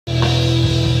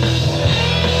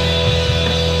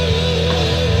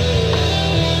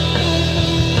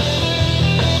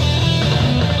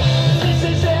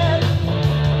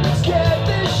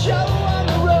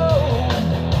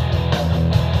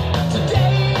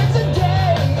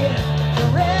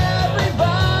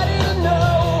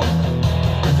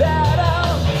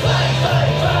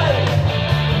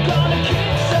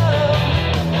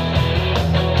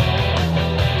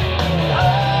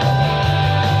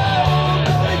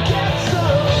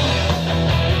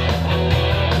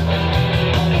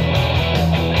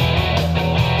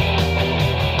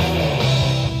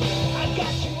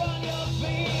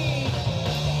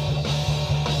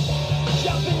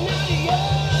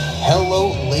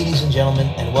ladies and gentlemen,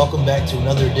 and welcome back to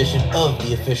another edition of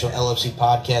the official LFC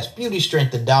podcast, Beauty,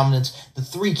 Strength, and Dominance, the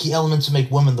three key elements to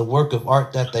make women the work of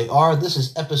art that they are. This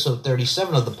is episode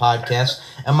 37 of the podcast,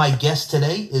 and my guest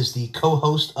today is the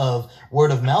co-host of Word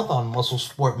of Mouth on Muscle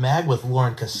Sport Mag with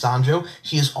Lauren Cassandro.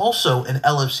 She is also an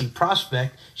LFC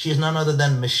prospect. She is none other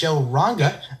than Michelle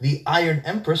Ranga, the Iron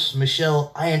Empress,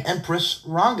 Michelle Iron Empress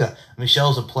Ranga. Michelle,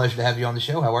 it's a pleasure to have you on the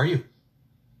show. How are you?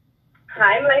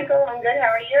 Hi, Michael. I'm good. How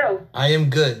are you? I am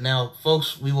good. Now,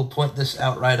 folks, we will point this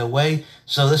out right away.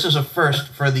 So this is a first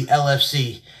for the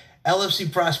LFC. LFC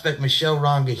prospect Michelle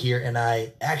Ranga here, and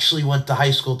I actually went to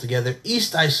high school together,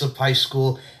 East Islip High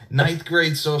School, 9th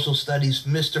grade social studies,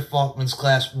 Mr. Faulkman's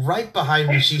class. Right behind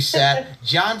me she sat.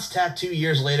 John's tattoo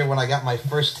years later when I got my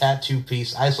first tattoo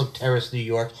piece, Islip Terrace, New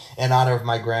York, in honor of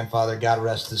my grandfather, God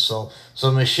rest his soul.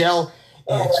 So, Michelle,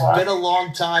 it's been a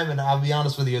long time, and I'll be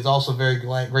honest with you, it's also very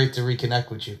great to reconnect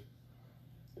with you.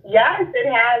 Yes,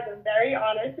 it has. I'm very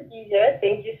honored to be here.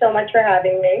 Thank you so much for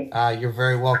having me. You're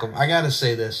very welcome. I got to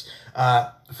say this.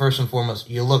 First and foremost,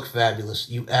 you look fabulous.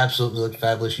 You absolutely look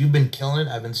fabulous. You've been killing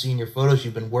it. I've been seeing your photos.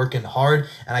 You've been working hard,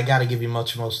 and I got to give you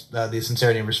the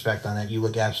sincerity and respect on that. You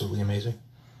look absolutely amazing.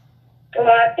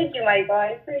 Well, thank you, Michael. I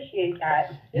appreciate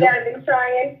that. Yeah, I've been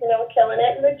trying, killing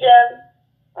it in the gym.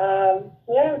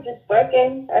 Just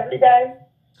working every day.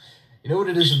 You know what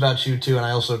it is about you, too, and I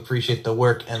also appreciate the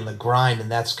work and the grind,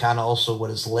 and that's kind of also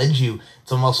what has led you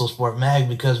to Muscle Sport Mag,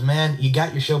 because, man, you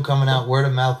got your show coming out, Word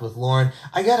of Mouth with Lauren.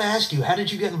 I got to ask you, how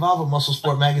did you get involved with Muscle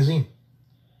Sport Magazine?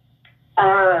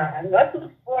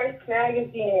 Muscle Sports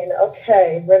Magazine.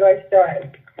 Okay, where do I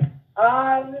start?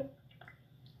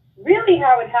 Really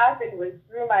how it happened was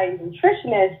through my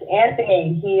nutritionist,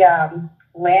 Anthony. He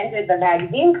landed the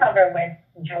magazine cover with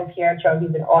Joe Pietro.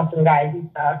 He's an awesome guy. He's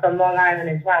from Long Island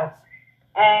as well.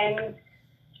 And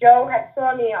Joe had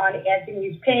saw me on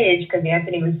Anthony's page because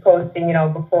Anthony was posting,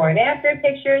 before and after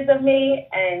pictures of me.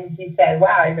 And he said,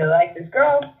 wow, I really like this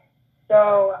girl.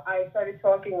 So I started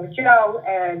talking with Joe,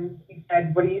 and he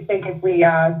said, what do you think if we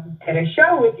did a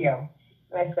show with you?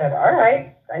 And I said, all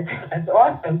right, I think that's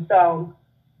awesome. So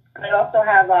I also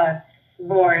have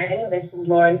Lauren. This is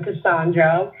Lauren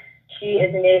Cassandro. She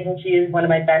is amazing. She is one of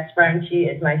my best friends. She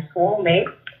is my soulmate.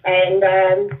 And,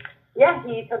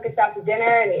 he took us out to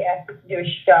dinner, and he asked us to do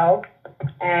a show.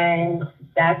 And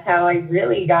that's how I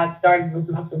really got started with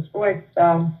muscle sports.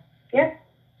 So, yeah.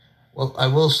 Well, I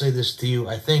will say this to you.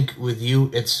 I think with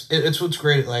you, it's what's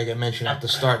great, like I mentioned at the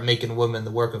start, making women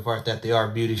the work of art that they are,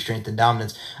 beauty, strength, and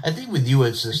dominance. I think with you,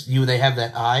 it's just they have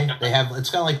that eye. It's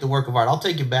kind of like the work of art. I'll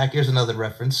take you back. Here's another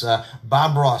reference.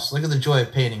 Bob Ross. Look at the joy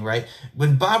of painting, right?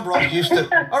 When Bob Ross used to,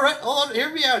 all right, hold on, hear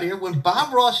me out here. When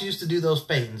Bob Ross used to do those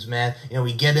paintings, man,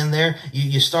 we get in there,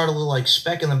 you start a little like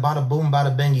speck, and then bada boom,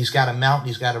 bada bing, he's got a mountain,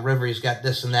 he's got a river, he's got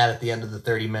this and that at the end of the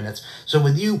 30 minutes. So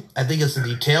with you, I think it's the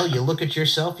detail. You look at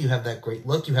yourself, you have that great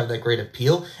look, you have that great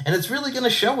appeal, and it's really going to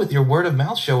show with your Word of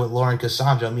Mouth show with Lauren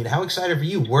Cassandro. I mean, how excited for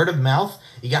you? Word of Mouth,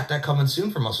 you got that coming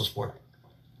soon for Muscle Sport.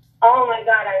 Oh my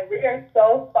God, we are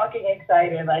so fucking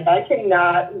excited. Like, I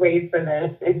cannot wait for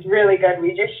this. It's really good.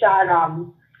 We just shot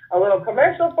a little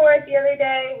commercial for it the other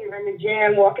day. We were in the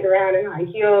gym walking around in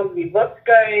high heels. We looked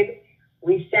good.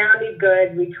 We sounded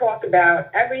good. We talked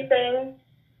about everything.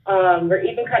 We're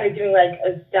even kind of doing like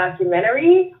a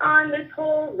documentary on this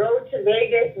whole road to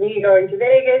Vegas, me going to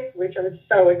Vegas, which I'm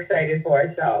so excited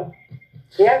for. So,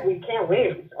 yeah, we can't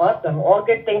wait. It's awesome. All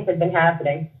good things have been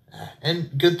happening.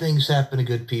 And good things happen to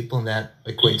good people, and that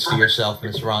equates to yourself,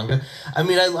 Miss Ranga. I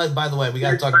mean, by the way, we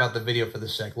got to talk about the video for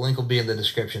this sec. The link will be in the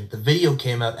description. The video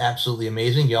came out absolutely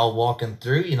amazing. Y'all walking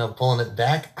through, pulling it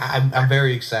back. I'm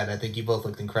very excited. I think you both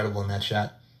looked incredible in that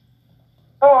shot.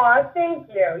 Oh, thank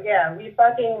you. Yeah, we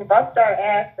fucking bust our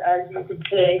ass, as you can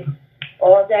see,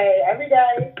 all day, every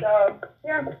day. So,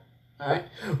 yeah. All right.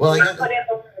 Well,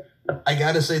 I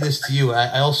got to say this to you.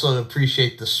 I also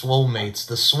appreciate the Swole Mates.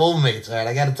 The Swole Mates. All right,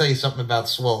 I got to tell you something about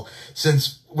Swole.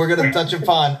 Since we're going to touch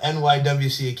upon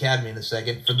NYWC Academy in a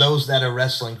second, for those that are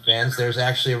wrestling fans, there's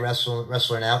actually a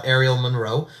wrestler now, Ariel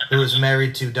Monroe, who is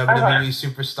married to WWE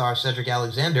superstar Cedric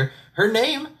Alexander. Her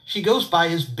name, she goes by,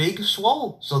 is Big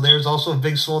Swole. So there's also a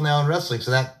Big Swole now in wrestling.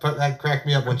 So that cracked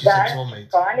me up when she said Swole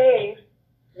Mates. Funny.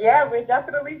 Yeah, we're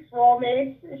definitely Swole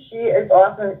Mates. She is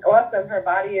awesome. Her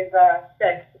body is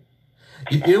sick.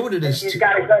 You know what it is? She's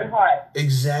got a good heart.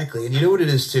 Exactly. And you know what it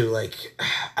is, too? Like,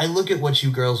 I look at what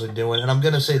you girls are doing, and I'm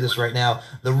going to say this right now.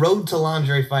 The Road to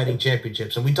Lingerie Fighting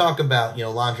Championships, and we talk about,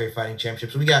 lingerie fighting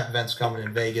championships. We got events coming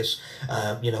in Vegas,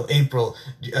 April,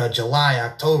 July,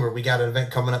 October. We got an event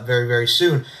coming up very, very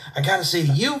soon. I got to say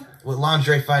to you, with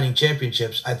Lingerie Fighting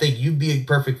Championships, I think you'd be a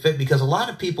perfect fit because a lot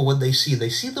of people, when they see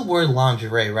the word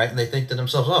lingerie, right? And they think to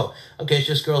themselves, oh, okay, it's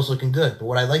just girls looking good. But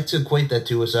what I like to equate that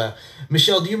to is,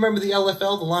 Michelle, do you remember the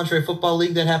LFL, the Lingerie Football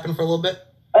League that happened for a little bit?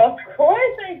 Of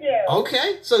course I do.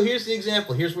 Okay, so here's the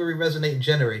example. Here's where we resonate and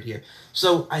generate here.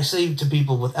 So I say to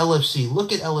people with LFC,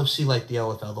 look at LFC like the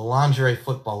LFL, the Lingerie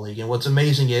Football League. And what's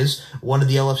amazing is one of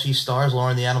the LFC stars,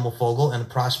 Lauren the Animal Fogel, and a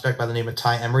prospect by the name of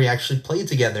Ty Emery actually played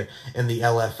together in the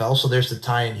LFL. So there's the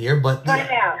tie-in here. But Time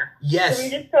out. yes.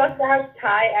 Can we just talk about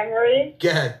Ty Emery? Go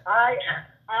ahead.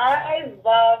 I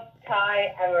love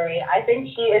Ty Emery. I think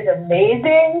she is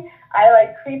amazing.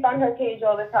 I creep on her page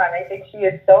all the time. I think she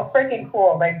is so freaking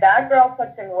cool. That girl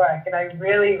puts in work, and I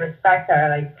really respect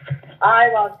her.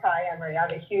 I love Ty Emery.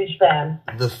 I'm a huge fan.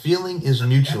 The feeling is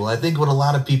mutual. I think what a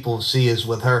lot of people see is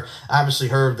with her, obviously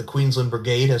her, the Queensland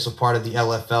Brigade as a part of the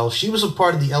LFL. She was a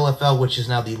part of the LFL, which is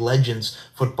now the Legends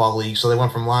Football League. So they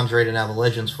went from Lingerie to now the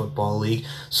Legends Football League.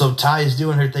 So Ty is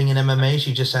doing her thing in MMA.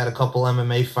 She just had a couple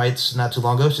MMA fights not too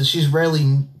long ago. So she's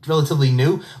relatively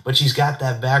new, but she's got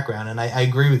that background. And I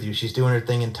agree with you. She's doing her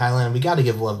thing in Thailand. And we got to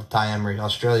give love to Ty Emery,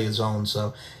 Australia's own.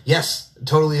 So yes,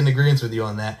 totally in agreement with you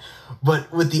on that.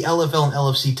 But with the LFL and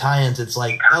LFC tie-ins, it's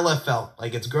like LFL,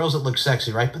 it's girls that look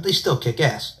sexy, right? But they still kick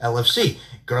ass. LFC,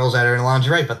 girls that are in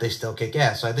lingerie, but they still kick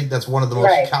ass. So I think that's one of the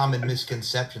most common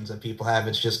misconceptions that people have.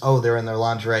 It's just, oh, they're in their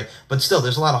lingerie. But still,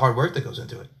 there's a lot of hard work that goes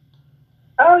into it.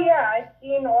 Oh, yeah. I've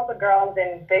seen all the girls,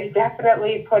 and they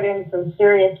definitely put in some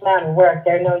serious amount of work.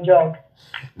 They're no joke.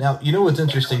 Now, you know what's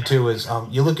interesting, too, is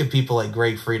you look at people like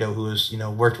Greg Frito, who has,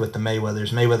 worked with the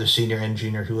Mayweathers, Mayweather Sr. and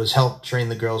Jr., who has helped train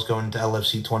the girls going into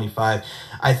LFC 25.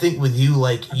 I think with you,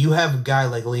 you have a guy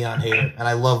like Leon Hader, and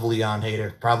I love Leon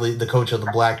Hader, probably the coach of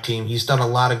the black team. He's done a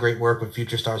lot of great work with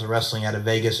Future Stars of Wrestling out of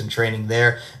Vegas and training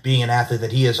there, being an athlete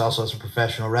that he is also as a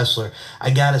professional wrestler.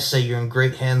 I got to say, you're in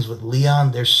great hands with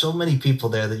Leon. There's so many people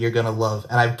there that you're going to love,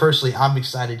 and I'm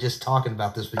excited just talking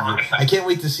about this with you. I can't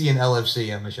wait to see you in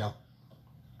LFC, Michelle.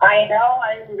 I know.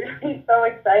 I'm really so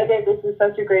excited. This is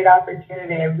such a great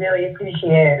opportunity. I really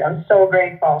appreciate it. I'm so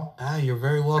grateful. You're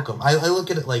very welcome. I look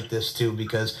at it like this, too,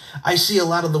 because I see a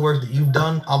lot of the work that you've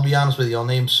done. I'll be honest with you. I'll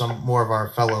name some more of our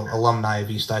fellow alumni of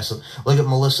East Islip. Look at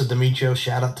Melissa Demetrio.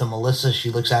 Shout out to Melissa.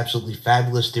 She looks absolutely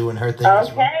fabulous doing her thing.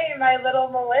 Okay, my little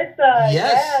Melissa.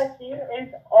 Yes. Yeah, she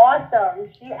is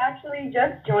awesome. She actually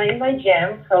just joined my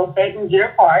gym, ProFit in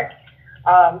Deer Park.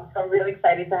 So I'm really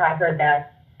excited to have her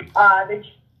there.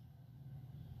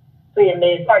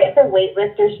 Amazing. It's a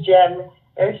weightlifter's gym.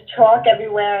 There's chalk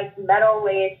everywhere. It's metal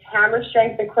weights, hammer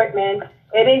strength equipment.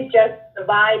 It is just, the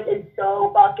vibe is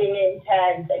so fucking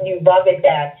intense, and you love it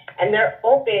there. And they're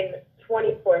open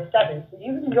 24/7. So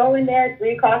you can go in there at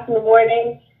 3 o'clock in the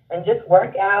morning and just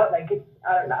work out. I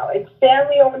don't know. It's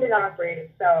family owned and operated,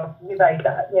 so we like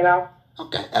that,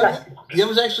 Okay. That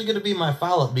was actually going to be my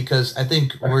follow-up because I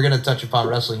think we're going to touch upon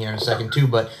wrestling here in a second too,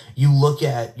 but you look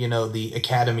at, the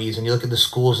academies and you look at the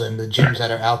schools and the gyms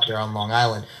that are out there on Long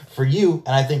Island. For you,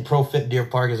 and I think ProFit Deer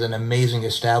Park is an amazing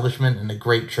establishment and a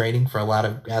great training for a lot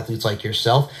of athletes like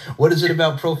yourself. What is it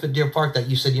about ProFit Deer Park that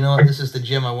you said, this is the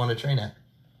gym I want to train at?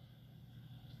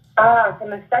 From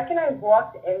the second I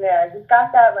walked in there, I just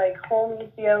got that, homey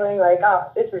feeling,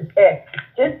 this is it.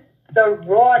 Just the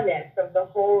rawness of the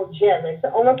whole gym. It's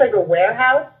almost like a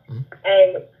warehouse,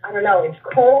 and I don't know, it's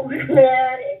cold in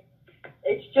there.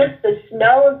 It's just the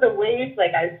smell of the waste.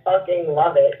 I fucking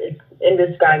love it. It's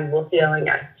indescribable feeling,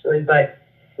 actually. But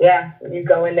yeah, when you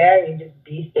go in there and you just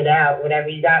beast it out. Whenever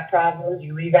you got problems,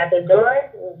 you leave at the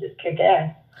door and just kick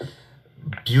ass.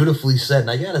 Beautifully said.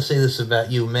 And I got to say this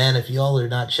about you, man. If y'all are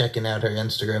not checking out her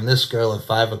Instagram, this girl at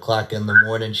 5 o'clock in the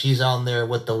morning, she's on there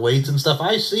with the weights and stuff.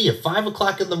 I see you, 5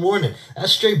 o'clock in the morning.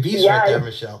 That's straight beast right there,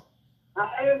 Michelle.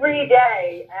 Every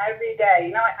day.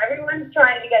 Everyone's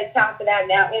trying to get top of that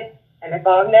mountain. And if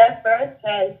I'm there first,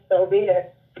 hey, so be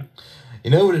it. You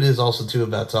know what it is also, too,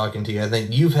 about talking to you? I think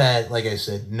you've had, like I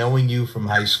said, knowing you from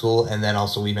high school, and then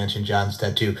also we mentioned John's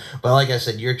tattoo. But like I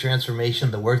said, your transformation,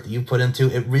 the work that you put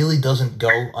into, it really doesn't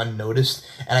go unnoticed.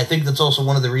 And I think that's also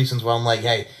one of the reasons why I'm like,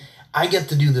 hey, I get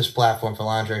to do this platform for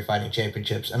Lingerie Fighting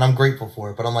Championships, and I'm grateful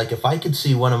for it. But I'm like, if I could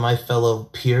see one of my fellow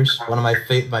peers, one of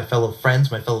my fellow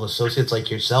friends, my fellow associates like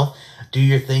yourself, do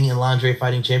your thing in Lingerie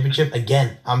Fighting Championship,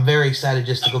 again, I'm very excited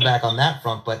just to go back on that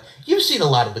front. But you've seen a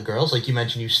lot of the girls. Like you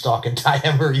mentioned, you stalking Ty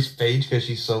Emery's page because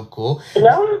she's so cool.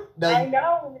 No, I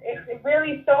know. It's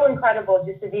really so incredible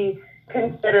just to be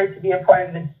considered to be a part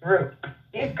of this group.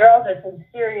 These girls are some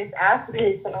serious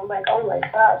athletes, and I'm like, oh my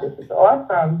God, this is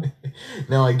awesome.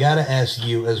 Now, I got to ask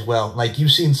you as well,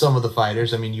 you've seen some of the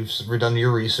fighters. I mean, you've done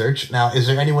your research. Now, is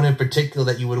there anyone in particular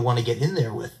that you would want to get in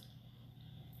there with?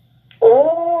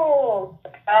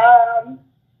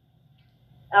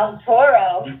 El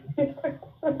Toro.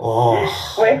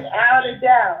 Oh. Without a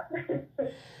doubt.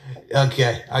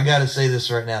 Okay, I gotta say this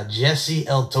right now. Jesse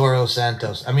El Toro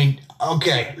Santos. I mean,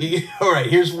 okay, all right,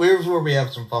 here's where we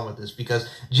have some fun with this, because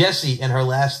Jesse, in her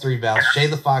last 3 bouts, Shay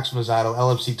the Fox Mazzato,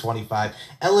 LFC 25,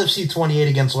 LFC 28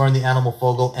 against Lauren the Animal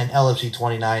Fogel, and LFC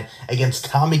 29 against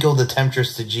Tomiko the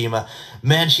Temptress Tajima.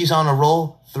 Man, she's on a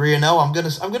roll. 3-0. I'm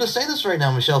gonna say this right now,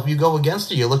 Michelle. If you go against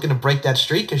her, you're looking to break that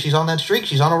streak, because she's on that streak.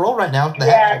 She's on a roll right now.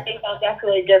 Yeah, I think I'll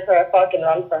definitely give her a fucking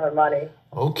run for her money.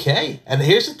 Okay, and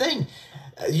here's the thing.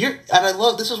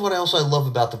 This is what I love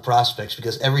about the prospects,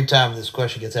 because every time this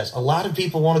question gets asked, a lot of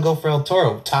people want to go for El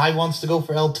Toro. Ty wants to go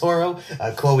for El Toro.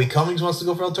 Chloe Cummings wants to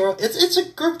go for El Toro. It's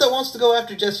a group that wants to go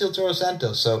after Jesse El Toro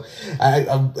Santos. So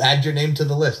I'll add your name to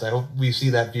the list. I hope we see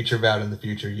that future bout in the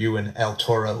future, you and El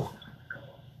Toro.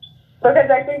 Because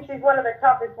I think she's one of the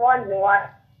toughest ones in life.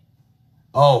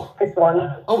 Oh, this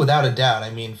one. Oh, without a doubt. I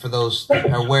mean, for those that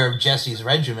are aware of Jesse's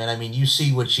regimen, I mean, you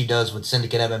see what she does with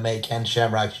Syndicate MMA, Ken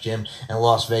Shamrock's gym in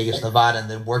Las Vegas, Nevada, and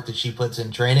the work that she puts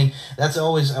in training. That's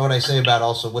always what I say about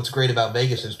also what's great about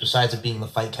Vegas is, besides it being the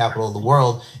fight capital of the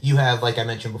world, you have, like I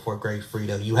mentioned before, Greg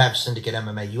Frito, you have Syndicate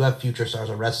MMA, you have Future Stars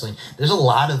of Wrestling. There's a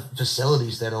lot of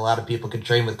facilities that a lot of people can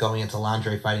train with going into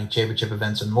lingerie fighting, championship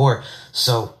events, and more.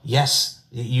 So, yes,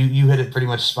 you hit it pretty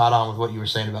much spot on with what you were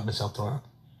saying about Miss El Toro.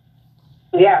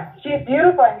 Yeah, she's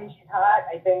beautiful. I mean, she's hot.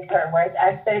 I think her work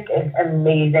ethic is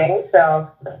amazing. So,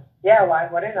 yeah, why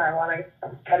wouldn't I want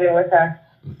to get in with her?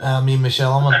 I mean,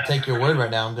 Michelle, I'm going to take your word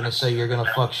right now. I'm going to say you're going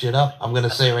to fuck shit up. I'm going to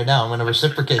say it right now. I'm going to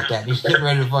reciprocate that. You're getting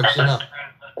ready to fuck shit up.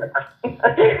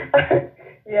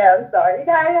 Yeah, I'm sorry. You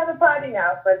got another party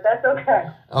now, but that's okay.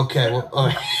 Okay, well, all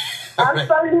right. I'm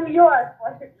from New York.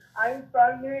 I'm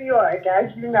from New York,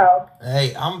 as you know.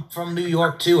 Hey, I'm from New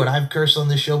York, too, and I've cursed on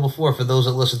this show before. For those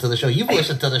that listen to the show, you've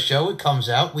listened to the show. It comes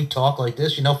out. We talk like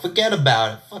this. You know, forget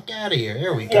about it. Fuck out of here.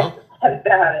 Here we go. Forget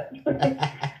about it.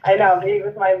 I know, me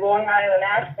with my Long Island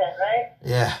accent, right?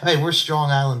 Yeah. Hey, we're Strong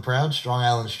Island proud. Strong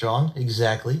Island strong.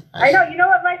 Exactly. I know. You know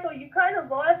what, Michael? You kind of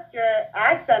lost your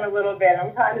accent a little bit.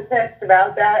 I'm kind of pissed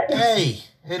about that. Hey,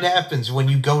 it happens. When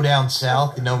you go down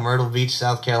south, you know, Myrtle Beach,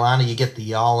 South Carolina, you get the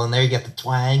y'all in there. You get the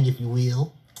twang, if you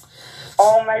will.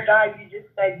 Oh, my God. You just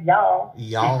said y'all.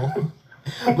 Y'all.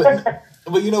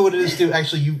 But you know what it is, too?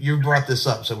 Actually, you brought this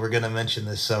up, so we're going to mention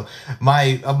this. So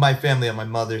my family on my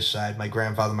mother's side, my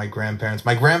grandfather, my grandparents.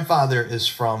 My grandfather was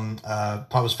from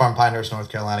Pinehurst, North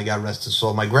Carolina, God rest his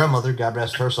soul. My grandmother, God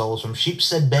rest her soul, was from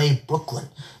Sheepshead Bay, Brooklyn.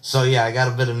 So, yeah, I got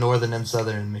a bit of northern and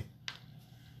southern in me.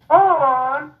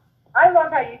 Aww. I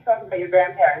love how you talk about your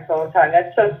grandparents all the time.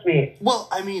 That's so sweet. Well,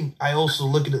 I mean, I also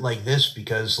look at it like this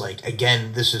because, like,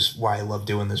 again, this is why I love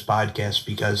doing this podcast,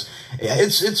 because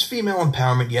it's female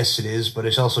empowerment. Yes, it is, but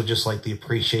it's also just like the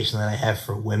appreciation that I have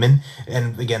for women.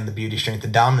 And again, the beauty, strength,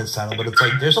 and dominance title. But it's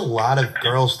like there's a lot of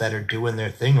girls that are doing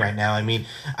their thing right now. I mean,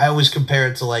 I always compare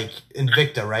it to like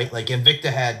Invicta, right? Like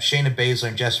Invicta had Shayna Baszler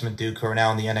and Jessamine Duke, who are now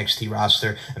on the NXT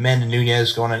roster. Amanda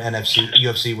Nunes going on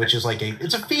UFC, which is like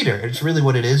it's a feeder. It's really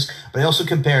what it is. But I also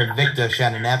compare Invicta,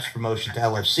 Shannon Knapp's promotion, to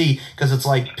LFC, because it's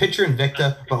like picture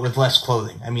Invicta, but with less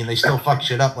clothing. I mean, they still fuck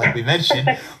shit up like we mentioned,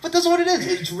 but that's what it is.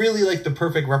 It's really like the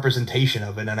perfect representation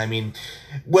of it. And I mean,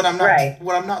 when I'm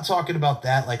not talking about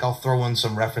that, like I'll throw in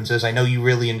some references. I know you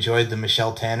really enjoyed the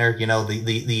Michelle Tanner, you know,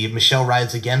 the Michelle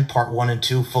Rides Again, part 1 and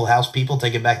 2, Full House people,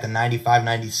 take it back to 95,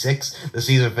 96, the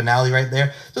season finale right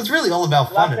there. So it's really all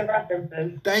about fun. Lots of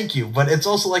references. Thank you. But it's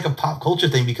also like a pop culture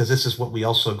thing, because this is what we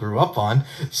also grew up on.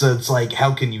 So it's like,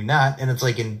 how can you not? And it's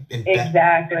like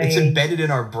exactly. It's embedded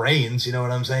in our brains, you know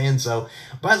what I'm saying? So,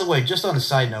 by the way, just on a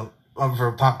side note,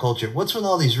 for pop culture, what's with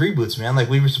all these reboots, man? Like,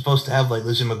 we were supposed to have, like,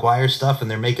 Lizzie McGuire stuff,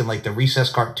 and they're making, like, the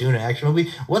Recess cartoon and action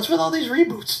movie. What's with all these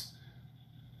reboots?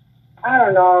 I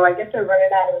don't know. I guess they're running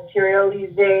out of material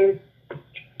these days.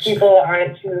 People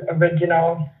aren't too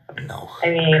original. No. I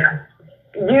mean,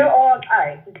 all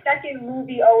right, the second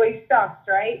movie always sucks,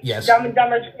 right? Yes. Dumb and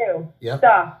Dumber 2. Yep.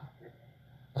 Sucks.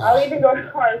 I'll even go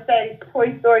to car and say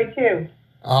Toy Story 2.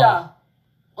 Sucks.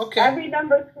 Okay. Every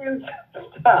number 2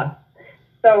 sucks.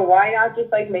 So why not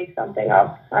just, like, make something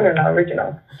up? I don't know,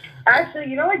 original. Actually,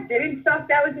 you know what didn't suck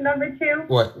that was number 2?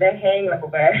 What? The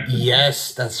Hangover.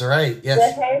 Yes, that's right. Yes.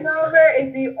 The Hangover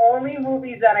is the only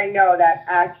movie that I know that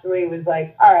actually was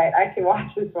like, all right, I can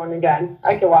watch this one again.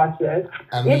 I can watch this.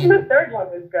 I mean, even the third one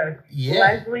was good. Yeah.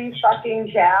 Leslie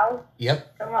fucking Chow.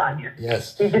 Yep. Come on.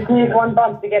 Yes. He just needs one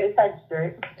bump to get his head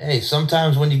straight. Hey,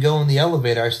 sometimes when you go in the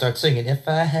elevator, I start singing, "If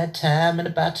I Had Time and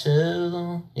About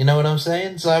To." You know what I'm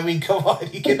saying? So, I mean, come on.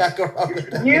 You cannot go wrong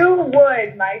with that. You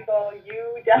would, Michael.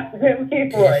 You definitely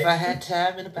definitely would. If I had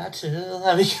time in a battle,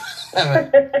 I mean,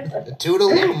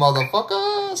 toodaloo,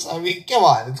 motherfuckers. I mean, come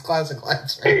on, it's classic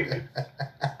lines right there.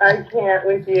 I can't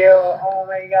with you. Oh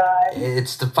my god.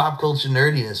 It's the pop culture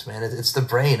nerdiness, man. It's the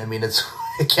brain. I mean, it's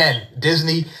again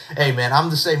Disney. Hey, man, I'm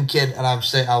the same kid, and I'll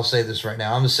say this right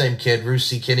now. I'm the same kid. Bruce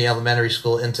C. Kinney Elementary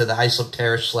School into the Islip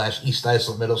Terrace / East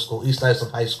Islip Middle School, East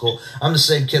Islip High School. I'm the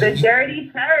same kid. The Dirty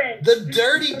Terrace. The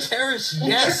Dirty Terrace,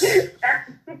 yes.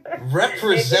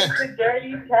 Represent. The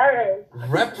Dirty Terrace.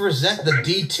 Represent the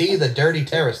DT, the Dirty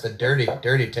Terrace, the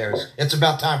Dirty Terrace. It's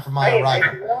about time for my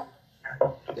arrival.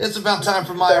 It's about time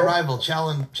for my arrival.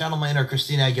 Channel my inner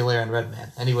Christina Aguilera and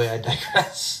Redman. Anyway, I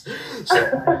digress. So,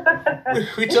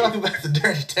 we talk about the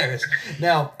Dirty Terrace.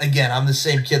 Now, again, I'm the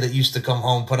same kid that used to come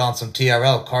home, put on some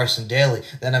TRL, Carson Daly.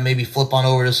 Then I maybe flip on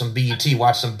over to some BET,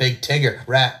 watch some Big Tigger,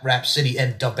 Rap City,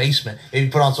 and The Basement. Maybe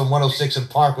put on some 106 in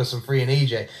Park with some Free and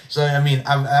EJ. So, I mean,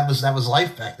 that was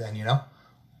life back then, you know?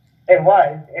 It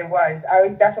was. I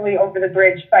was definitely over the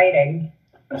bridge fighting.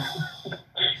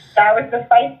 That was the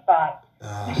fight spot.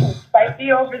 Fight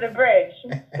me over the bridge.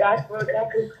 That's what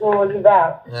school was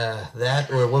about.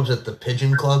 That, or what was it, the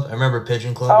Pigeon Club? I remember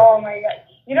Pigeon Club. Oh my god.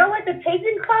 You know what, the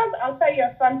Pigeon Club, I'll tell you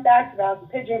a fun fact about the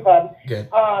Pigeon Club. Good.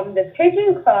 The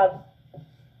Pigeon Club,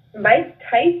 Mike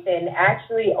Tyson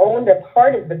actually owned a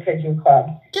part of the Pigeon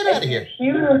Club. Get out of here.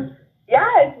 Huge.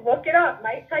 Yes, look it up.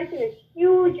 Mike Tyson is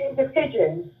huge into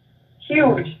pigeons.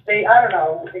 Huge. I don't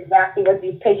know exactly what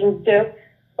these pigeons do,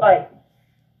 but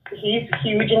he's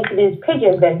huge into these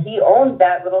pigeons, and he owns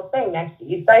that little thing next to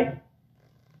East Side.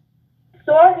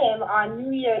 Saw him on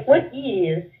New Year's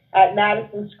Eve at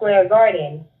Madison Square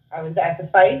Garden. I was at the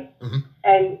fight,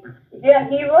 and yeah,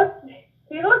 he looked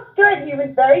good. He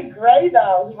was very gray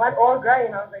though. He went all gray,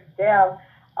 and I was like, damn,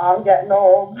 I'm getting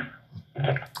old.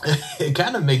 It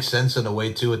kind of makes sense in a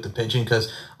way too with the pigeon,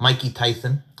 because Mikey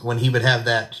Tyson, when he would have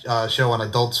that show on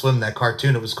Adult Swim, that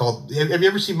cartoon, it was called. Have you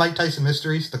ever seen Mike Tyson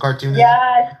Mysteries, the cartoon?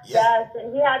 Yes,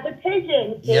 and he had the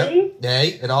pigeon. See? Yep.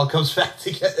 Hey, it all comes back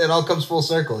together. It all comes full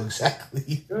circle.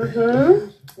 Exactly.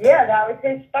 Yeah, that was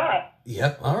his spot.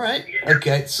 Yep. All right.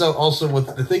 Okay. So also,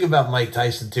 what the thing about Mike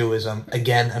Tyson too is,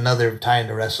 again, another tie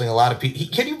into wrestling. A lot of people.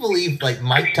 Can you believe, like,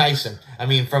 Mike Tyson? I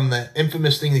mean, from the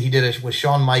infamous thing that he did with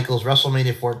Shawn Michaels,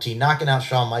 WrestleMania 14, knocking out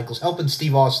Shawn Michaels, helping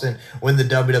Steve Austin win the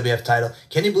WWF title.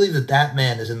 Can you believe that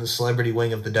man is in the celebrity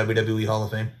wing of the WWE Hall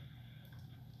of Fame?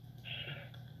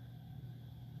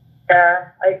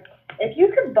 If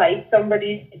you could bite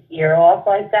somebody's ear off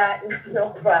like that, no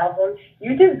problem.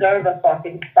 You deserve a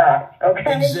fucking spot,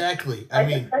 okay? Exactly. I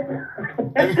mean,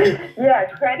 yeah,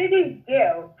 credit is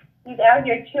due. He's out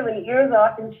here chewing ears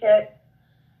off and shit.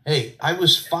 Hey, I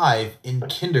was 5 in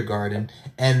kindergarten,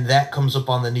 and that comes up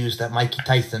on the news that Mikey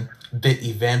Tyson bit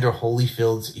Evander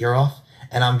Holyfield's ear off,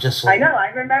 and I'm just like... I know, I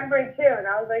remember it too, and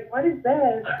I was like, what is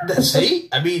this? See?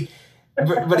 I mean...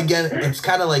 But again, it's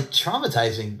kind of like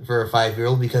traumatizing for a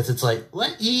 5-year-old, because it's like,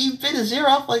 what? He bit his ear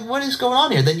off? Like, what is going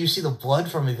on here? Then you see the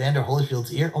blood from Evander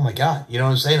Holyfield's ear. Oh my God. You know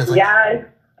what I'm saying? It's like,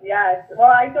 yes.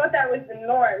 Well, I thought that was the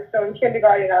norm. So in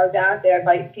kindergarten, I was out there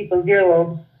biting people's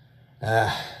earlobes.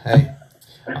 Hey.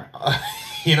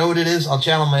 You know what it is? I'll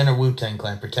channel my inner Wu-Tang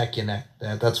Clan. Protect your neck.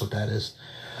 That's what that is.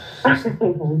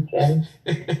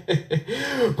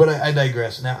 But I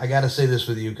digress. Now, I got to say this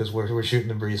with you, because we're shooting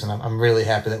the breeze, and I'm really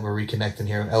happy that we're reconnecting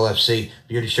here at LFC,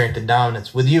 Beauty, Strength, and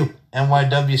Dominance, with you,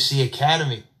 NYWC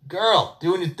Academy. Girl,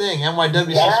 doing your thing,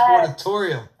 NYWC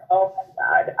Sportatorium. Oh, my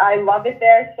God. I love it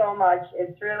there so much.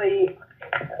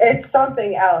 It's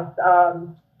something else.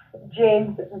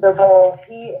 James DeVoe,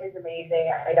 he is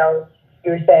amazing. I know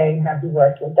you were saying how he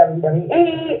worked with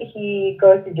WWE. He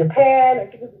goes to Japan. I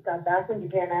think he's got back from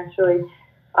Japan, actually.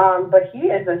 But he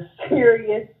is a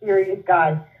serious, serious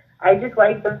guy. I just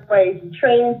like the way he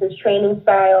trains, his training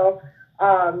style.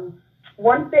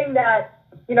 One thing that,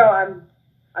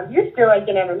 I'm used to, like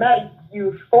in MMA,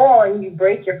 you fall and you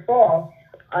break your fall.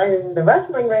 In the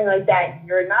wrestling ring like that,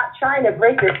 you're not trying to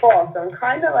break your fall. So I'm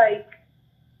kind of like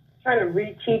trying to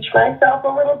reteach myself a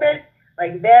little bit,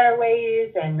 like their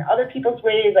ways and other people's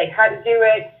ways, like how to do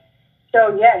it.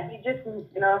 So yeah, he just,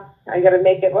 I got to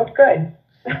make it look good.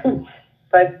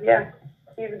 But yeah,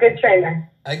 he's a good trainer.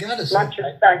 I gotta say, much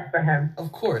respect for him.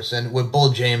 Of course, and with Bull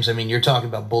James, I mean, you're talking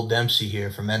about Bull Dempsey here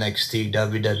from NXT,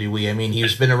 WWE. I mean,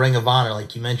 he's been a Ring of Honor,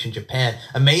 like you mentioned, Japan,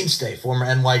 a mainstay, former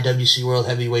NYWC World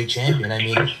Heavyweight Champion. I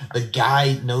mean, the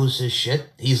guy knows his shit.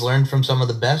 He's learned from some of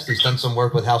the best. He's done some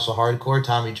work with House of Hardcore,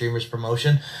 Tommy Dreamer's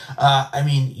promotion. I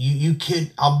mean, you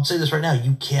could, I'll say this right now,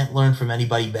 you can't learn from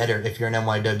anybody better if you're an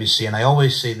NYWC. And I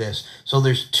always say this. So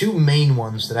there's two main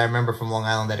ones that I remember from Long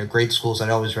Island that are great schools that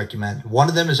I always recommend. One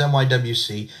of them is NYWC.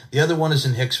 NYWC. The other one is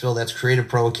in Hicksville. That's Creative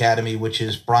Pro Academy, which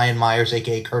is Brian Myers,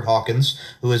 a.k.a. Kurt Hawkins,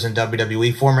 who is in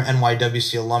WWE, former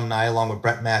NYWC alumni, along with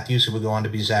Brett Matthews, who would go on to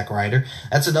be Zack Ryder.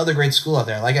 That's another great school out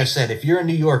there. Like I said, if you're in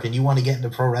New York and you want to get into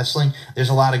pro wrestling, there's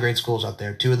a lot of great schools out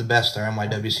there. Two of the best are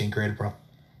NYWC and Creative Pro.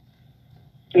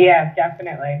 Yeah,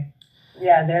 definitely.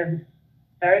 Yeah, they're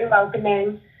very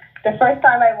welcoming. The first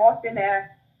time I walked in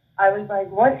there, I was like,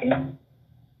 what is...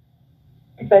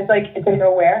 So it's in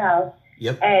a warehouse.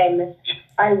 Yep. And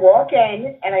I walk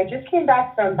in, and I just came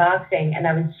back from boxing, and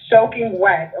I was soaking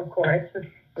wet, of course. It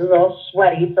was a little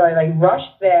sweaty, so I,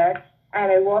 rushed there,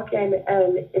 and I walk in,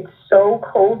 and it's so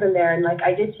cold in there, and,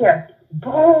 I just hear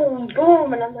boom,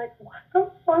 boom, and I'm like, what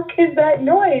the fuck is that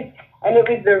noise? And it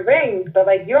was the ring, but,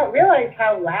 you don't realize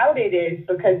how loud it is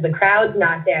because the crowd's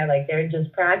not there. They're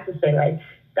just practicing.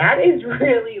 That is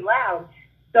really loud.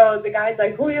 So the guy's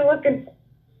like, who are you looking for?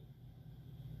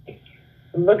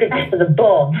 I'm looking for the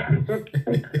bull.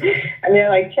 And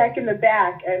they're, checking the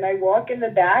back. And I walk in the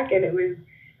back, and it was,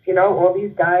 all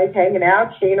these guys hanging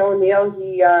out. Shane O'Neill,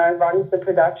 he runs the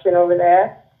production over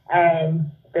there.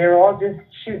 And they're all just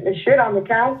shooting the shit on the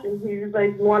couch. And he was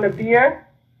like, you want a beer?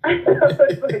 I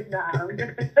was like, nah, I'm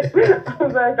good. I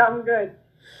was like, I'm good.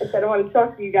 I said, I want to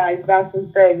talk to you guys about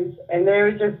some things. And they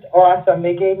were just awesome.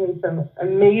 They gave me some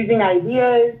amazing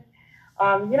ideas.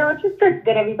 It's just good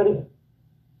that everybody,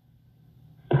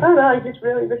 I don't know, I just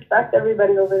really respect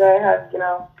everybody over there. I have,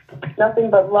 nothing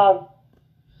but love.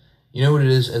 You know what it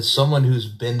is? As someone who's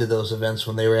been to those events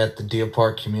when they were at the Deer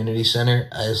Park Community Center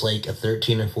as a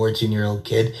 13 and 14-year-old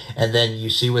kid, and then you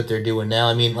see what they're doing now.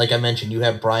 I mean, like I mentioned, you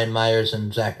have Brian Myers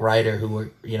and Zack Ryder, who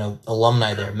were,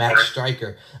 alumni there. Matt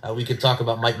Stryker. We could talk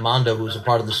about Mike Mondo, who's a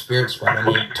part of the Spirit Squad. I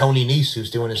mean, Tony Nese,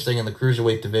 who's doing his thing in the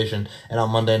Cruiserweight division and on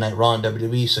Monday Night Raw and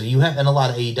WWE. So you have, and a lot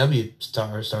of AEW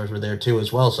stars were there too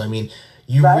as well. So, I mean,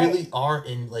 you really are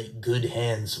in good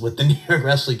hands with the New York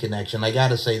Wrestling Connection. I got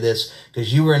to say this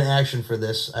because you were in action for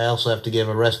this. I also have to give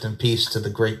a rest in peace to the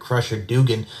great Crusher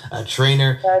Dugan, a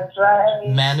trainer, that's right,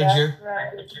 manager.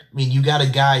 That's right. I mean, you got a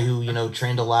guy who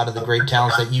trained a lot of the great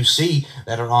talents that you see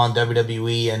that are on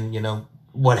WWE and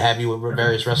what have you with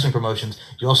various wrestling promotions.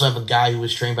 You also have a guy who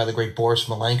was trained by the great Boris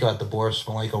Malenko at the Boris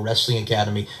Malenko Wrestling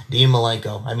Academy, Dean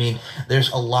Malenko. I mean,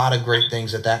 there's a lot of great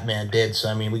things that man did. So,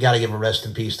 I mean, we got to give a rest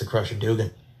in peace to Crusher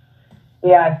Dugan.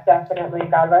 Yes, definitely.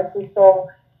 God rest his soul.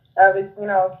 That was,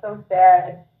 so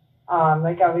sad.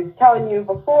 Like I was telling you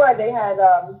before, they had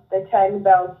the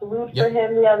 10-bell salute for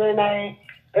him the other night.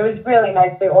 It was really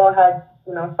nice. They all had,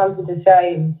 something to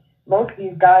say. And most of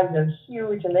these guys are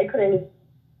huge, and they couldn't.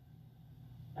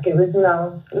 It was,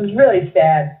 it was really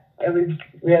sad. It was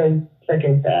really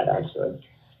freaking sad, actually.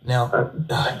 Now,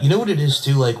 you know what it is,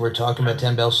 too? We're talking about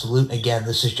 10-bell salute. Again,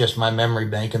 this is just my memory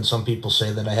bank, and some people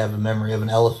say that I have a memory of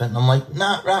an elephant. And I'm like,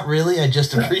 not really. I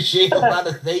just appreciate a lot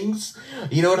of things.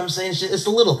 You know what I'm saying? It's the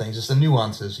little things. It's the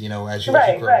nuances, as you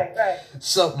grow. Right.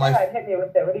 So, hit me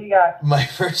with it. What do you got? My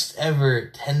first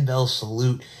ever 10-bell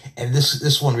salute, and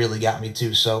this one really got me,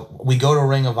 too. So, we go to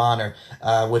Ring of Honor,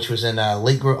 which was in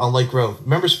Lake Grove.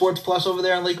 Remember Sports Plus over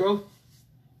there on Lake Grove?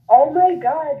 Oh, my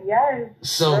God,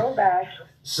 yes. Throwback.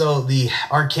 So the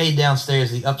arcade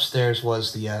downstairs, the upstairs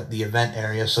was the event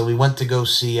area. So we went to go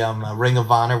see Ring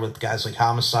of Honor with guys like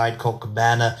Homicide, Colt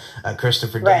Cabana,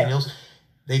 Christopher Daniels.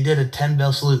 They did a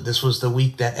 10-bell salute. This was the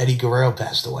week that Eddie Guerrero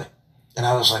passed away. And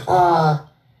I was like, oh.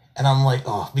 And I'm like,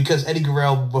 oh, because Eddie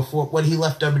Guerrero, when he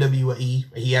left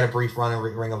WWE, he had a brief run in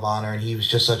Ring of Honor, and he was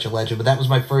just such a legend. But that was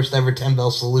my first ever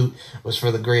 10-bell salute, was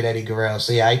for the great Eddie Guerrero.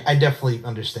 So, yeah, I definitely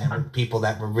understand people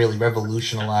that were really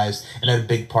revolutionized and had a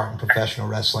big part in professional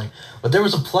wrestling. But there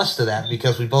was a plus to that,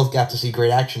 because we both got to see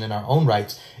great action in our own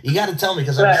rights. You got to tell me,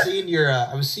 because I was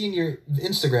seeing your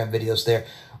Instagram videos there.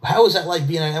 How was that like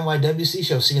being on an NYWC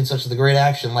show, seeing such the great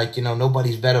action?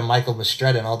 Nobody's better Michael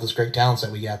Mistretta and all this great talents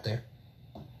that we got there.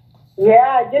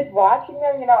 Yeah, just watching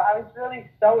them, I was really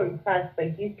so impressed.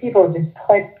 These people just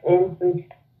put in some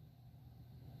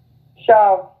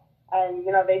show, and,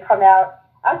 they come out.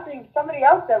 Actually, somebody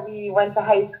else that we went to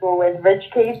high school with, Rich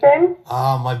Kaysen.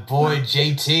 Oh, my boy,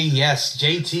 JT. Yes,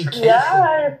 JT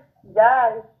Kaysen.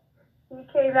 Yes. He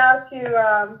came out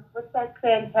to, what's that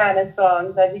Santana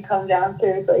song that he comes down to?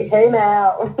 It's like, hey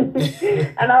now.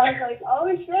 And I was like, oh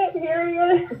shit, here he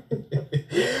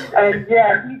is. And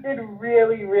yeah, he did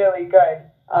really, really good.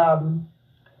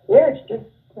 It's just,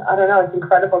 I don't know, it's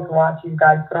incredible to watch you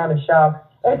guys put on a show.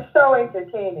 It's so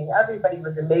entertaining. Everybody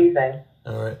was amazing.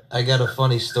 All right. I got a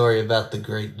funny story about the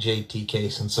great JT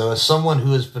Kaysen. So as someone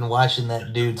who has been watching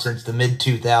that dude since the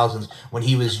mid-2000s, when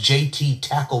he was JT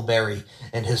Tackleberry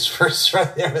in his first run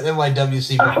there at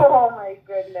NYWC. Oh, my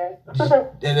goodness. in there.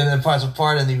 And then as a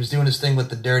part, and he was doing his thing with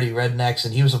the Dirty Rednecks,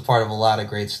 and he was a part of a lot of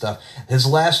great stuff. His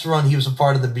last run, he was a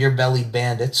part of the Beer Belly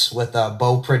Bandits with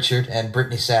Bo Pritchard and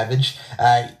Brittany Savage.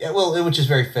 Which is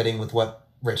very fitting with what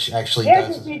Rich actually does. Yeah,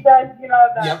 because he does,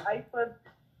 the Iceland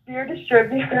beer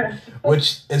distributor.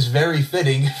 Which is very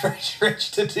fitting for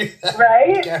Rich to do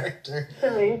that character. It's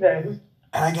amazing.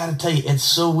 And I gotta tell you, it's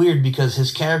so weird because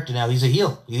his character now, he's a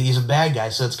heel. He's a bad guy,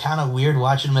 so it's kind of weird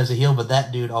watching him as a heel, but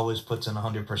that dude always puts in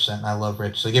 100%, and I love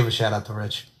Rich. So give a shout out to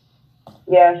Rich.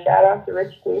 Yeah, shout out to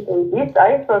Rich too. East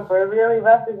Iceland for really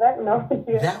representing over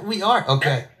here. That we are.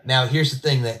 Okay, now here's the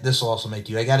thing that this will also make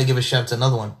you. I gotta give a shout out to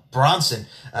another one. Bronson.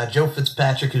 Joe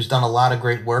Fitzpatrick, who's done a lot of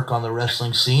great work on the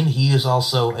wrestling scene. He is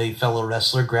also a fellow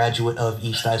wrestler, graduate of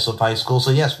East Islip High School.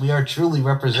 So yes, we are truly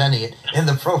representing it in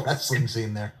the pro wrestling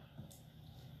scene there.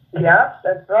 Yeah,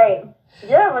 that's right.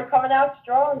 Yeah, we're coming out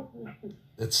strong.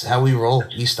 That's how we roll,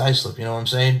 East Islip, you know what I'm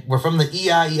saying? We're from the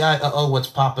EIEI, what's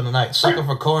popping tonight? Sucker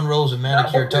for cornrows and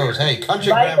manicure toes. Hey,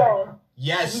 country grammar.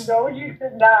 Yes. No, you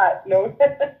did not. No.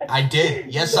 I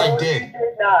did. Yes, I did. You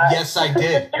did not. Yes, I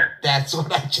did. That's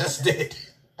what I just did.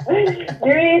 You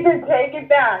need to take it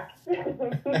back.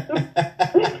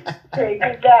 Take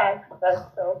it back. That's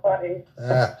so funny.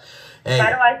 Hey, how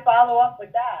do I follow up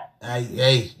with that?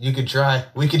 Hey, you can try.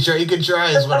 We can try. You can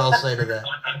try is what I'll say to that.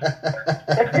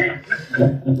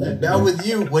 Now with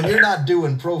you, when you're not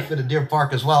doing Pro Fit at Deer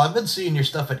Park as well, I've been seeing your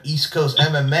stuff at East Coast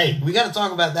MMA. We got to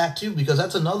talk about that too, because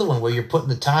that's another one where you're putting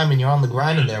the time and you're on the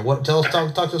grind in there. Talk to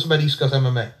us about East Coast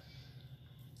MMA.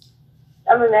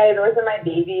 MMA, those are my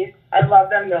babies. I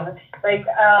love them though.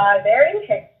 They're in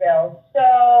Hicksville,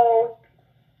 so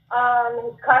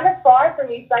it's kind of far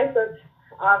from East Islip.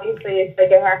 Obviously, it's like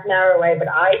a half an hour away, but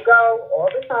I go all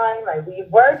the time. I leave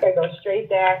work, I go straight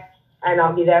there, and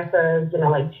I'll be there for,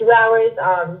 2 hours.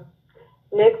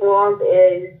 Nick Long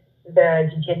is the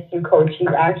jiu-jitsu coach. He's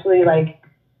actually,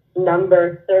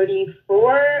 number 34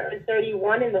 or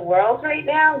 31 in the world right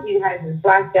now. He has his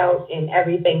black belt in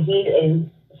everything. He is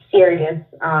serious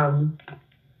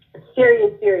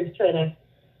trainer.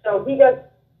 So he goes.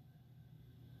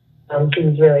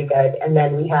 He's really good. And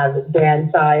then we have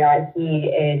Dan Sayar. He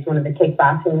is one of the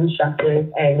kickboxing instructors.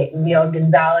 And Neil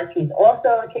Gonzalez, he's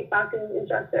also a kickboxing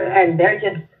instructor. And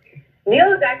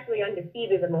Neil is actually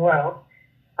undefeated in the world.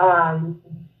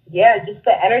 Just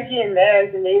the energy in there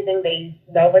is amazing. They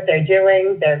know what they're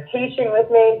doing. They're patient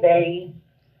with me. They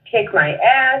kick my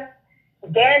ass.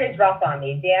 Dan is rough on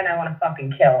me. Dan, I want to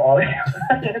fucking kill all the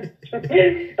time.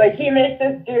 He makes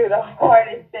us do the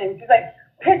hardest things. He's like,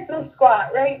 pistol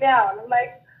squat right now. And I'm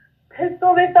like,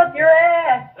 pistol this up your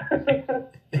ass.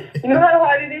 You know how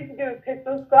hard it is to do a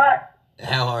pistol squat?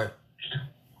 How hard?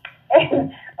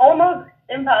 Almost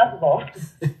impossible.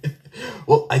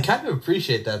 Well, I kind of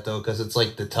appreciate that, though, because it's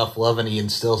like the tough love, and he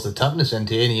instills the toughness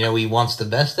into you, and, he wants the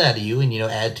best out of you, and,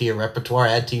 add to your repertoire,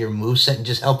 add to your moveset, and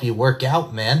just help you work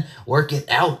out, man. Work it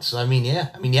out. So, you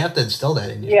have to instill that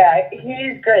in you. Yeah,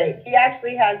 he's great. He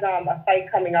actually has a fight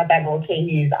coming up at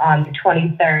Mulcahy's on the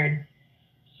 23rd.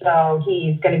 So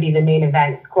he's going to be the main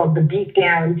event. It's called The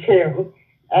Beatdown 2.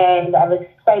 And I'm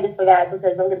excited for that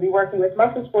because I'm going to be working with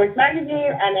Muscle Sports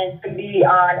Magazine, and it's going to be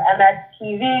on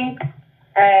MSTV.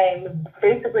 And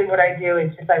basically what I do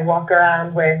is just I walk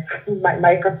around with my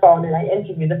microphone and I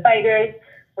interview the fighters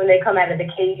when they come out of the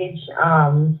cage.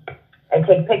 I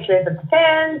take pictures of the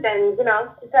fans and,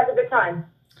 just have a good time.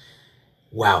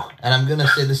 Wow. And I'm going to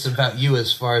say this about you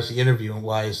as far as the interviewing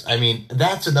wise.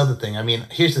 That's another thing.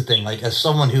 Here's the thing. As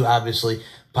someone who obviously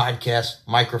podcast,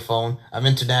 microphone, I'm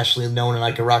internationally known and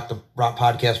I can rock the rock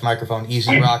podcast microphone,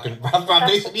 easy rock, and I'm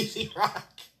basically easy rock.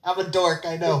 I'm a dork,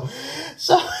 I know.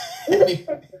 So, anyway.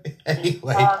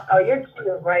 You're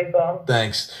cute, Michael.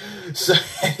 Thanks. So,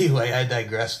 anyway, I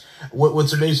digress.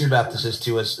 What's amazing about this is,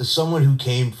 too, as someone who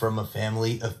came from a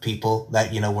family of people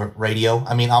that, were radio.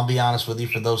 I'll be honest with you,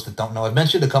 for those that don't know, I've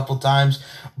mentioned a couple times,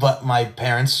 but my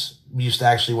parents used to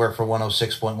actually work for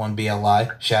 106.1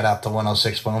 BLI. Shout out to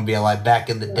 106.1 BLI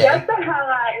back in the day. Get the hell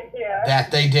out of here.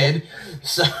 That they did.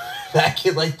 So, back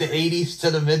in the 80s to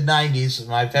the mid-90s,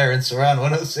 my parents were on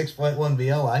 106.1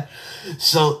 BLI.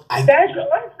 So that's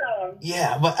awesome.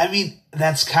 Yeah, but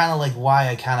that's kind of why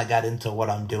I kind of got into what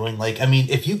I'm doing.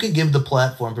 If you could give the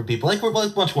platform for people,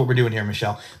 much what we're doing here,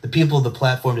 Michelle, the people the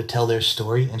platform to tell their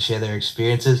story and share their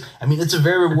experiences. it's a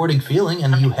very rewarding feeling,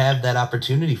 and you have that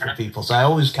opportunity for people. So I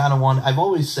always I've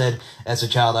always said as a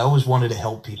child, I always wanted to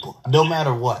help people, no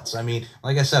matter what.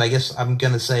 Like I said, I guess I'm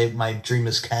going to say my dream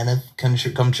is kind of come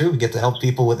true. We get to help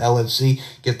people with LFC,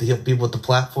 get to help people with the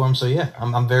platform. So yeah,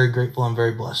 I'm very grateful. I'm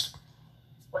very blessed.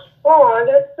 Oh,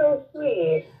 that's so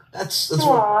sweet.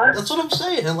 That's what I'm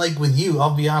saying. And like with you,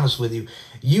 I'll be honest with you,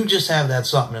 you just have that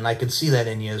something, and I could see that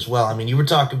in you as well. I mean, you were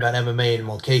talking about MMA and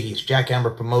Mulcahy's, Jack Amber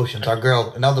Promotions, our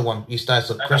girl, another one, East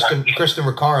Islip, Kristen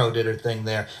Recaro did her thing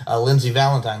there, Lindsay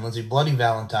Bloody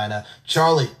Valentine,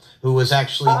 Charlie, who was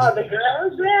actually... Oh, the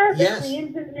girls there? Yes. The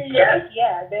queens in New York?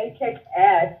 Yeah, they kick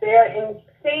ass. They're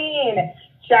insane.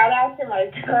 Shout out to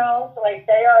my girls. Like,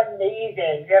 they are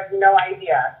amazing. You have no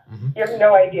idea. Mm-hmm. You have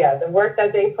no idea. The work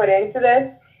that they put into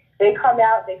this, they come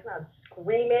out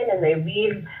screaming, and they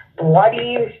leave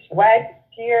bloody, sweat,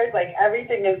 tears. Like,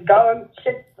 everything is going,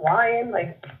 shit's flying.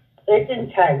 Like, it's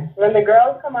intense. When the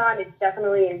girls come on, it's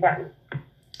definitely intense.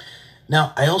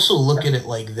 Now, I also look at it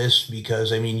like this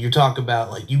because, I mean, you talk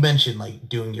about, like, you mentioned, like,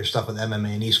 doing your stuff with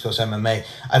MMA and East Coast MMA.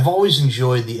 I've always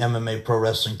enjoyed the MMA pro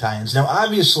wrestling tie-ins. Now,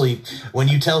 obviously, when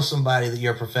you tell somebody that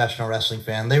you're a professional wrestling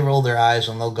fan, they roll their eyes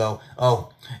and they'll go,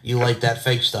 oh, you like that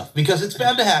fake stuff. Because it's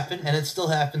bound to happen, and it still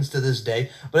happens to this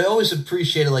day. But I always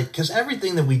appreciate it, like, because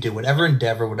everything that we do, whatever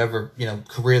endeavor, whatever, you know,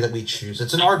 career that we choose,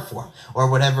 it's an art form, or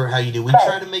whatever, how you do. We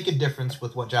try to make a difference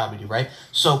with what job we do, right?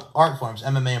 So, art forms,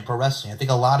 MMA and pro wrestling. I think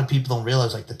a lot of people don't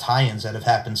realize, like, the tie-ins that have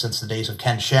happened since the days of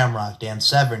Ken Shamrock, Dan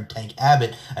Severn, Tank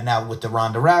Abbott, and now with the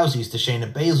Ronda Rouseys, the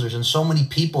Shayna Baszlers, and so many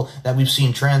people that we've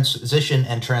seen transition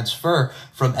and transfer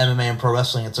from MMA and pro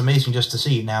wrestling. It's amazing just to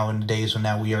see now in the days when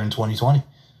now we are in 2020.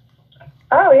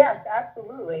 Oh, yes,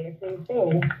 absolutely. It's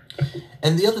insane.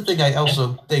 And the other thing I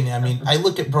also think, I mean, I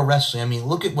look at pro wrestling. I mean,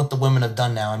 look at what the women have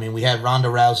done now. I mean, we had Ronda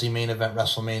Rousey main event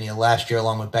WrestleMania last year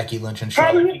along with Becky Lynch and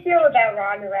Charlotte. How do you feel about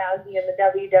Ronda Rousey in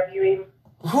the WWE?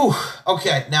 Whew.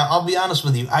 Okay, now I'll be honest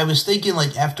with you. I was thinking,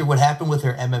 like, after what happened with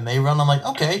her MMA run, I'm like,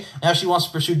 okay, now she wants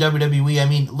to pursue WWE. I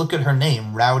mean, look at her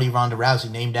name, Rowdy Ronda Rousey,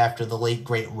 named after the late,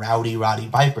 great Roddy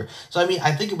Piper. So, I mean,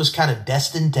 I think it was kind of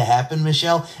destined to happen,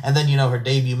 Michelle. And then, you know, her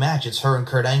debut match, it's her and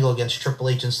Kurt Angle against Triple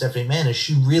H and Stephanie McMahon, and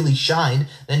she really shined.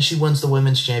 Then she wins the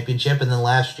Women's Championship, and then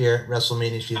last year at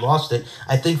WrestleMania, she lost it.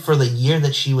 I think for the year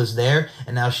that she was there,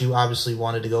 and now she obviously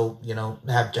wanted to go, you know,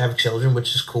 have children,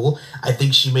 which is cool. I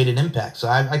think she made an impact.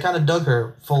 So I kind of dug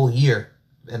her full year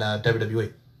in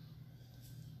WWE.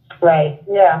 Right.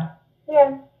 Yeah.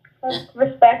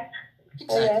 Respect.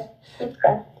 Exactly.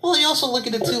 Respect. Well, you also look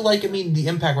at it too, like, I mean, the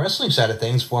Impact Wrestling side of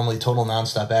things, formerly Total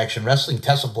Nonstop Action Wrestling,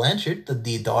 Tessa Blanchard,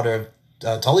 the daughter of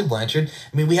Tully Blanchard.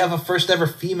 I mean, we have a first ever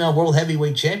female world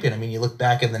heavyweight champion. I mean, you look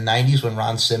back in the 90s when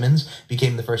Ron Simmons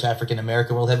became the first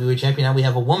African-American world heavyweight champion. Now we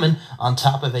have a woman on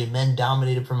top of a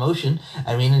men-dominated promotion.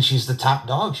 I mean, and she's the top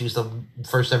dog. She's the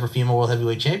first ever female world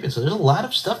heavyweight champion. So there's a lot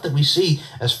of stuff that we see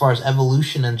as far as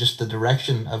evolution and just the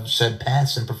direction of said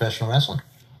paths in professional wrestling.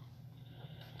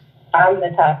 I'm the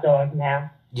top dog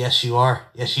now. Yes, you are.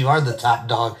 Yes, you are the top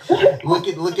dog.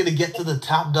 Looking to get to the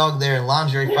top dog there in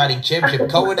Lingerie Fighting Championship.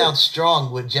 Going out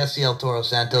strong with Jesse El Toro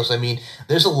Santos. I mean,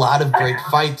 there's a lot of great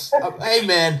fights. Hey,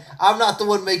 man, I'm not the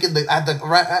one making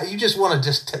you just want to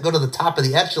just go to the top of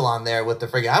the echelon there with the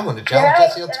friggin'. I want to challenge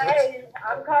Jesse El Toro. Hey,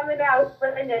 I'm coming out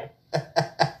sprinting it.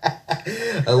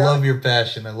 I love your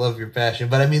passion.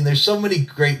 But, I mean, there's so many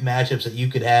great matchups that you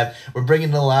could have. We're bringing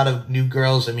in a lot of new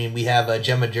girls. I mean, we have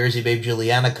Gemma Jersey, Babe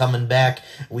Juliana coming back.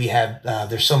 We have,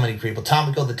 there's so many people.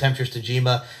 Tomiko the Temptress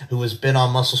Tajima, who has been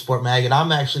on Muscle Sport Mag. And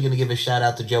I'm actually going to give a shout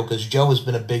out to Joe because Joe has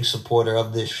been a big supporter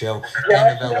of this show.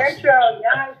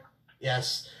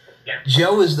 Yes.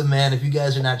 Joe is the man. If you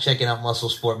guys are not checking out Muscle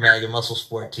Sport Mag and Muscle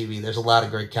Sport TV, there's a lot of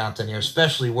great content here,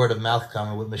 especially word of mouth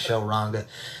coming with Michelle Ranga.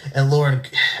 And Lauren,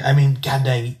 I mean, god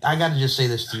dang, I got to just say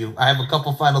this to you. I have a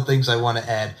couple final things I want to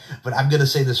add, but I'm going to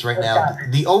say this right now.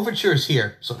 The Overture is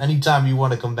here, so anytime you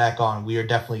want to come back on, we are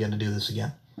definitely going to do this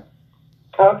again.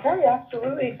 Okay,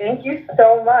 absolutely. Thank you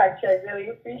so much. I really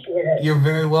appreciate it. You're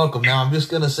very welcome. Now, I'm just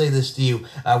going to say this to you.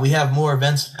 We have more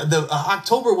events. The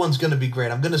October one's going to be great.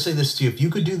 I'm going to say this to you. If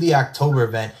you could do the October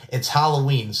event, it's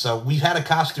Halloween. So we've had a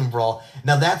costume brawl.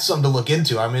 Now, that's something to look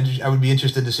into. I would be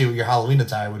interested to see what your Halloween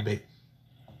attire would be.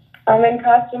 I'm in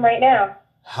costume right now.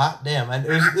 Hot damn. And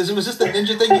was this the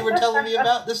ninja thing you were telling me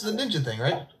about? This is the ninja thing,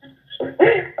 right?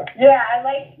 Yeah, I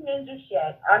like ninja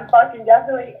shit. I'm fucking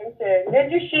definitely into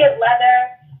ninja shit, leather,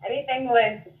 anything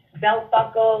with belt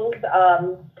buckles,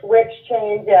 switch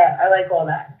chains. Yeah, I like all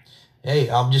that. Hey,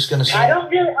 I'm just gonna say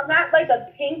I'm not like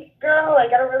a pink girl.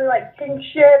 Like, I don't really like pink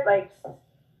shit. Like,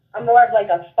 I'm more of like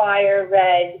a fire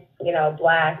red,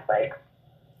 black, like,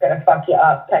 gonna fuck you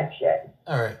up type shit.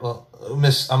 All right, well,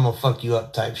 Miss, I'm gonna fuck you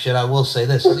up type shit. I will say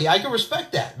this. See, I can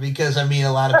respect that because I mean,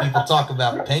 a lot of people talk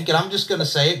about Pink, and I'm just gonna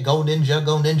say it: go ninja,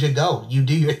 go ninja, go. You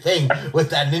do your thing with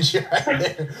that ninja right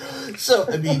there.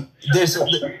 So I mean,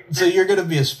 so you're gonna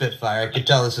be a Spitfire. I can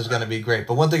tell this is gonna be great.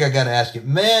 But one thing I gotta ask you,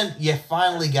 man, you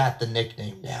finally got the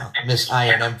nickname down, Miss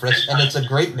Iron Empress, and it's a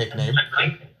great nickname.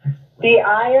 The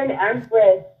Iron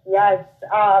Empress, yes.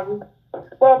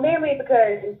 Well, mainly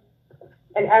because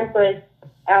an Empress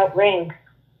outranks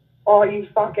all you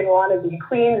fucking wannabe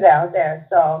queens out there.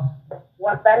 So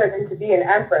what better than to be an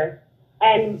Empress?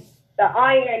 And the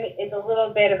Iron is a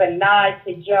little bit of a nod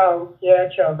to Joe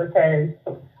Pietro because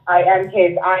I am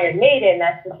his Iron Maiden.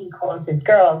 That's what he calls his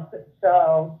girls.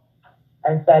 So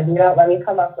I said, let me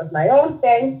come up with my own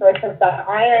thing. So I took the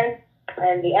Iron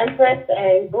and the Empress,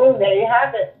 and boom, there you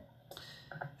have it.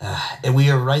 And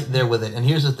we are right there with it. And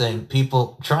here's the thing.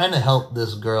 People trying to help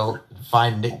this girl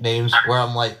find nicknames where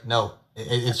I'm like, no,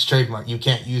 it's trademark. You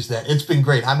can't use that. It's been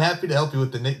great. I'm happy to help you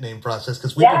with the nickname process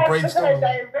because we've been brainstorming. Because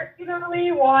I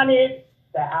originally wanted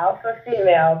the alpha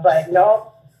female, but nope.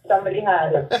 Somebody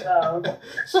had it.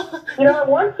 So,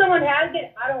 once someone has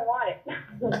it, I don't want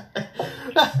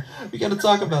it. We got to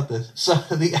talk about this. So,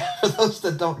 for those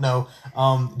that don't know,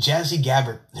 Jazzy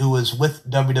Gabbert, who was with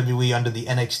WWE under the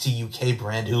NXT UK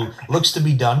brand, who looks to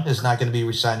be done, is not going to be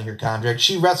resigning her contract.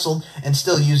 She wrestled and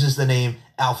still uses the name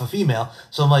Alpha Female.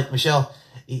 So I'm like, Michelle,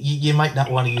 you might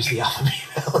not want to use the Alpha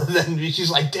Female. And then she's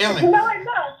like, damn it. No,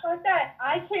 fuck that.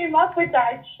 I came up with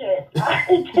that shit.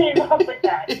 I came up with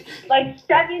that. Like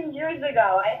 7 years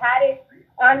ago, I had it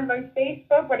on my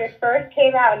Facebook when it first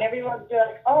came out, and everyone would be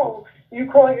like, oh, you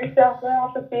call yourself an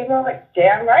Alpha Female? I'm like,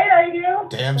 damn right I do.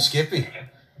 Damn Skippy.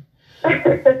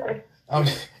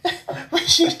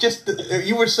 She's just,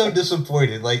 you were so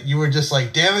disappointed. Like, you were just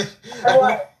like, damn it.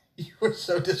 You were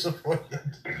so disappointed.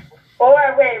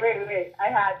 Or, wait. I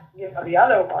had, the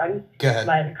other one. Go ahead.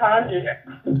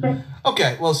 Mitochondria.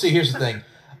 Okay, well, see, here's the thing.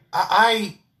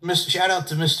 Shout out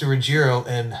to Mr. Ruggiero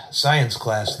in science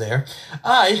class there.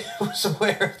 I was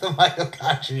aware of the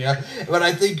mitochondria, but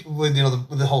I think with,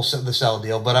 the whole the cell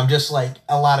deal, but I'm just like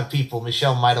a lot of people,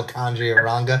 Michelle Mitochondria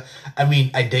Ranga. I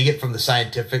mean, I dig it from the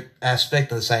scientific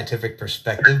aspect and the scientific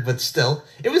perspective, but still,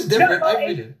 it was different.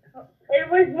 It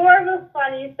was more of a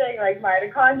funny thing, like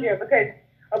mitochondria, because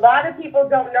a lot of people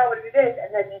don't know what it is,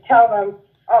 and then you tell them,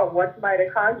 oh, what's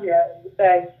mitochondria? And you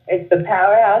say, it's the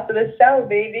powerhouse of the cell,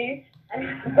 baby.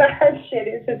 And that shit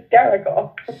is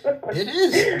hysterical. It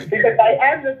is. Because I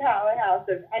am the powerhouse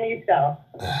of any cell.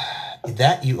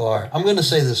 That you are. I'm going to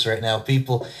say this right now,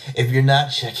 people. If you're not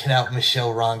checking out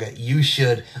Michelle Ranga, you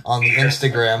should on the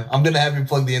Instagram. I'm going to have you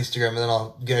plug the Instagram, and then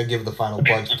I'll give the final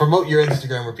plugs. Promote your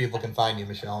Instagram where people can find you,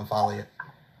 Michelle, and follow you.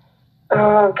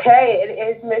 Okay,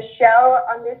 it is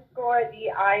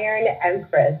Michelle_the Iron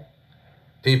Empress.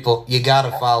 People, you gotta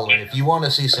follow it. If you want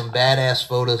to see some badass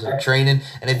photos of training,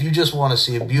 and if you just want to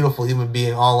see a beautiful human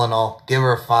being all in all, give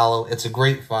her a follow. It's a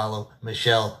great follow.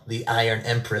 Michelle, the Iron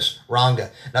Empress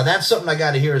Ranga. Now that's something I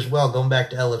got to hear as well, going back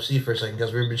to LFC for a second,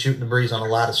 because we've been shooting the breeze on a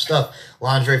lot of stuff.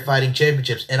 Lingerie Fighting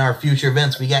Championships. In our future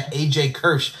events, we got AJ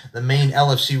Kirsch, the main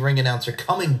LFC ring announcer,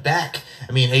 coming back.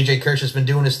 I mean, AJ Kirsch has been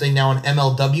doing his thing now on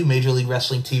MLW, Major League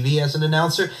Wrestling TV, as an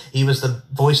announcer. He was the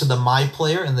voice of the My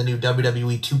Player in the new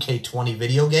WWE 2K20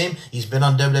 video game. He's been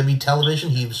on WWE television.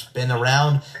 He's been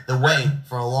around the way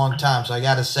for a long time. So I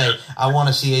got to say, I want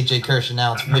to see AJ Kirsch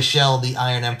announce Michelle, the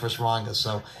Iron Empress Ranga.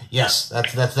 So, yes,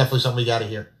 that's definitely something we got to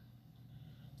hear.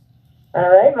 All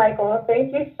right, Michael. Well,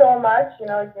 thank you so much.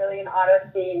 It's really an honor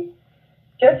to be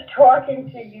just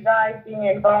talking to you guys, being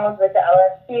involved with the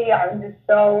LFC. I'm just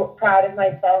so proud of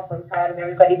myself. I'm proud of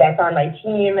everybody that's on my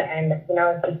team. And,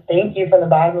 just thank you from the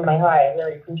bottom of my heart. I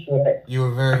really appreciate it. You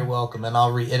are very welcome. And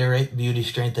I'll reiterate, beauty,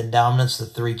 strength, and dominance, the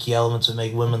three key elements that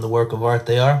make women the work of art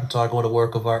they are. I'm talking about a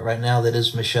work of art right now that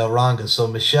is Michelle Ranga. So,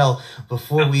 Michelle,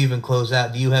 before we even close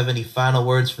out, do you have any final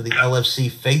words for the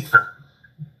LFC faithful?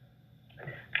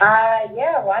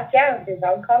 Yeah, watch out, because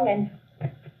I'm coming.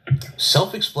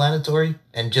 Self-explanatory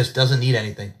and just doesn't need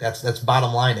anything. That's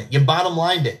bottom line it. You bottom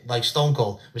lined it like Stone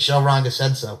Cold. Michelle Ranga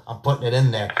said so. I'm putting it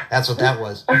in there. That's what that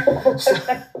was.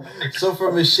 So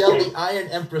for Michelle, the Iron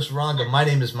Empress Ranga, my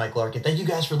name is Mike Larkin. Thank you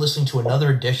guys for listening to another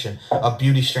edition of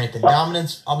Beauty, Strength, and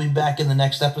Dominance. I'll be back in the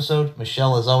next episode.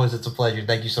 Michelle, as always, it's a pleasure.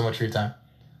 Thank you so much for your time.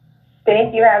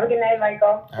 Thank you. Have a good night,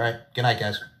 Michael. All right. Good night,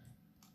 guys.